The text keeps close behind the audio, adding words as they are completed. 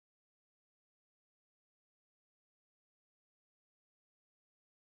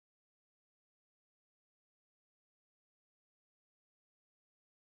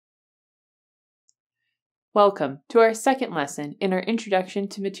Welcome to our second lesson in our Introduction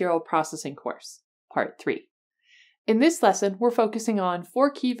to Material Processing course, Part 3. In this lesson, we're focusing on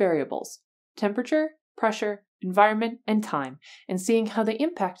 4 key variables: temperature, pressure, environment, and time, and seeing how they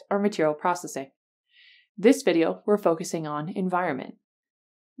impact our material processing. This video, we're focusing on environment.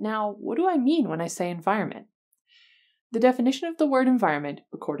 Now, what do I mean when I say environment? The definition of the word environment,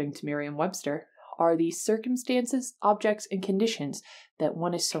 according to Merriam-Webster, are the circumstances, objects, and conditions that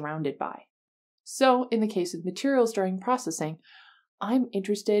one is surrounded by. So, in the case of materials during processing, I'm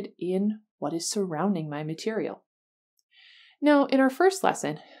interested in what is surrounding my material. Now, in our first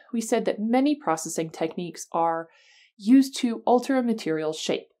lesson, we said that many processing techniques are used to alter a material's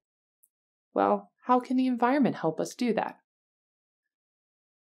shape. Well, how can the environment help us do that?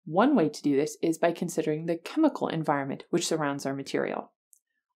 One way to do this is by considering the chemical environment which surrounds our material.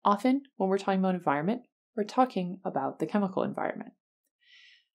 Often, when we're talking about environment, we're talking about the chemical environment.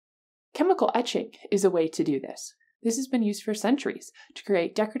 Chemical etching is a way to do this. This has been used for centuries to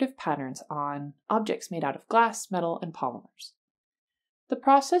create decorative patterns on objects made out of glass, metal, and polymers. The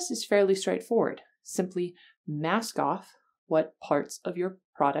process is fairly straightforward. Simply mask off what parts of your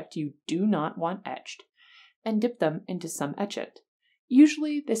product you do not want etched and dip them into some etchant.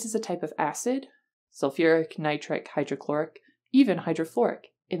 Usually this is a type of acid, sulfuric, nitric, hydrochloric, even hydrofluoric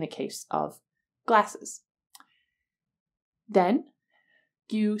in the case of glasses. Then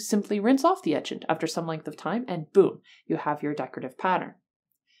you simply rinse off the etchant after some length of time and boom, you have your decorative pattern.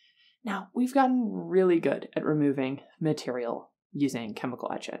 Now, we've gotten really good at removing material using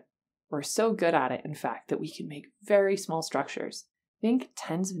chemical etchant. We're so good at it, in fact, that we can make very small structures. Think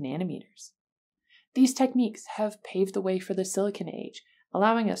tens of nanometers. These techniques have paved the way for the silicon age,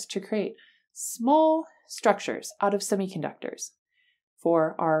 allowing us to create small structures out of semiconductors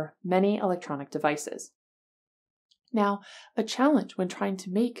for our many electronic devices. Now, a challenge when trying to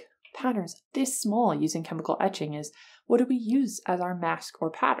make patterns this small using chemical etching is, what do we use as our mask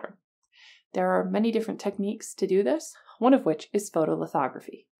or pattern? There are many different techniques to do this, one of which is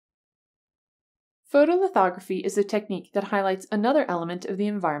photolithography. Photolithography is a technique that highlights another element of the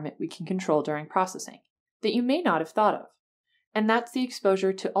environment we can control during processing that you may not have thought of, and that's the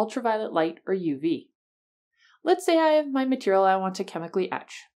exposure to ultraviolet light or UV. Let's say I have my material I want to chemically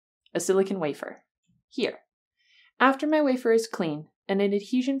etch, a silicon wafer, here. After my wafer is clean and an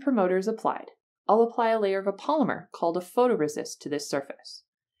adhesion promoter is applied, I'll apply a layer of a polymer called a photoresist to this surface.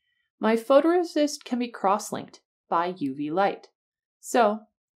 My photoresist can be cross-linked by UV light. So,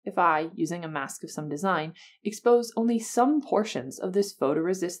 if I, using a mask of some design, expose only some portions of this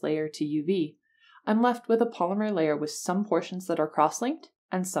photoresist layer to UV, I'm left with a polymer layer with some portions that are cross-linked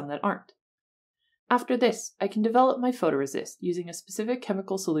and some that aren't. After this, I can develop my photoresist using a specific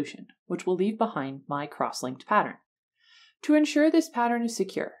chemical solution, which will leave behind my cross-linked pattern. To ensure this pattern is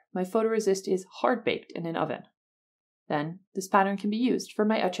secure, my photoresist is hard-baked in an oven. Then, this pattern can be used for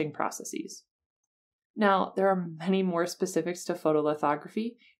my etching processes. Now, there are many more specifics to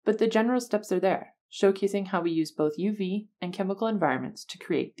photolithography, but the general steps are there, showcasing how we use both UV and chemical environments to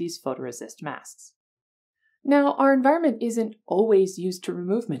create these photoresist masks. Now, our environment isn't always used to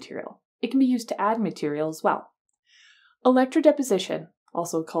remove material. It can be used to add material as well. Electrodeposition,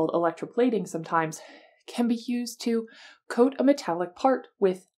 also called electroplating sometimes, can be used to coat a metallic part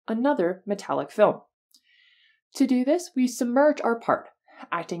with another metallic film. To do this, we submerge our part,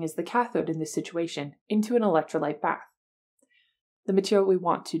 acting as the cathode in this situation, into an electrolyte bath. The material we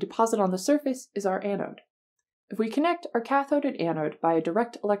want to deposit on the surface is our anode. If we connect our cathode and anode by a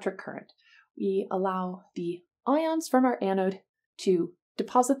direct electric current, we allow the ions from our anode to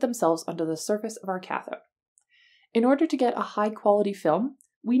deposit themselves onto the surface of our cathode. In order to get a high-quality film,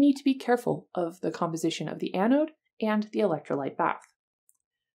 we need to be careful of the composition of the anode and the electrolyte bath.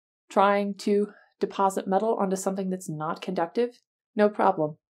 Trying to deposit metal onto something that's not conductive? No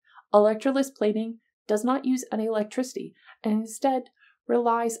problem. Electroless plating does not use any electricity and instead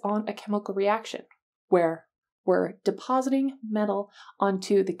relies on a chemical reaction where we're depositing metal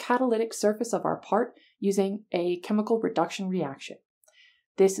onto the catalytic surface of our part using a chemical reduction reaction.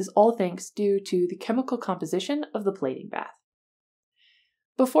 This is all thanks due to the chemical composition of the plating bath.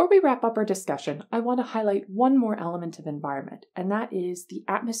 Before we wrap up our discussion, I want to highlight one more element of environment, and that is the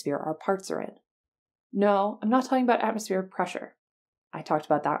atmosphere our parts are in. No, I'm not talking about atmospheric pressure. I talked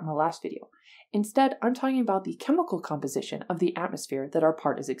about that in the last video. Instead, I'm talking about the chemical composition of the atmosphere that our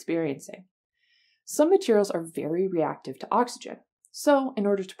part is experiencing. Some materials are very reactive to oxygen, so in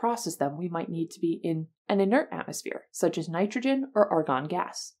order to process them, we might need to be in an inert atmosphere, such as nitrogen or argon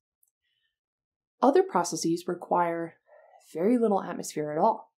gas. Other processes require very little atmosphere at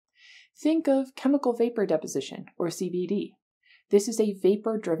all. Think of chemical vapor deposition, or CVD. This is a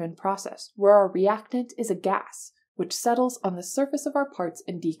vapor-driven process where our reactant is a gas, which settles on the surface of our parts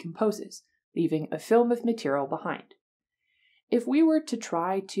and decomposes, leaving a film of material behind. If we were to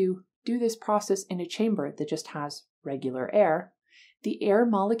try to do this process in a chamber that just has regular air, the air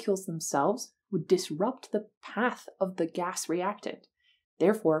molecules themselves would disrupt the path of the gas reactant,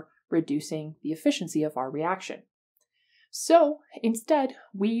 therefore reducing the efficiency of our reaction. So instead,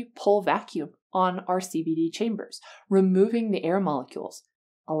 we pull vacuum on our CVD chambers, removing the air molecules,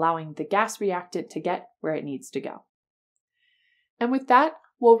 allowing the gas reactant to get where it needs to go. And with that,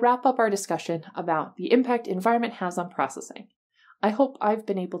 we'll wrap up our discussion about the impact environment has on processing. I hope I've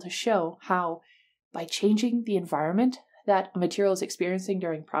been able to show how, by changing the environment that a material is experiencing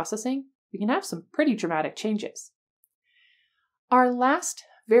during processing, we can have some pretty dramatic changes. Our last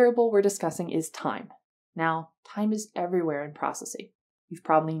variable we're discussing is time. Now, time is everywhere in processing. You've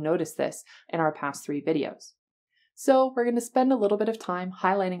probably noticed this in our past 3 videos. So we're going to spend a little bit of time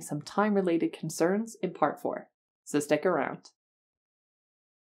highlighting some time-related concerns in part 4. So stick around.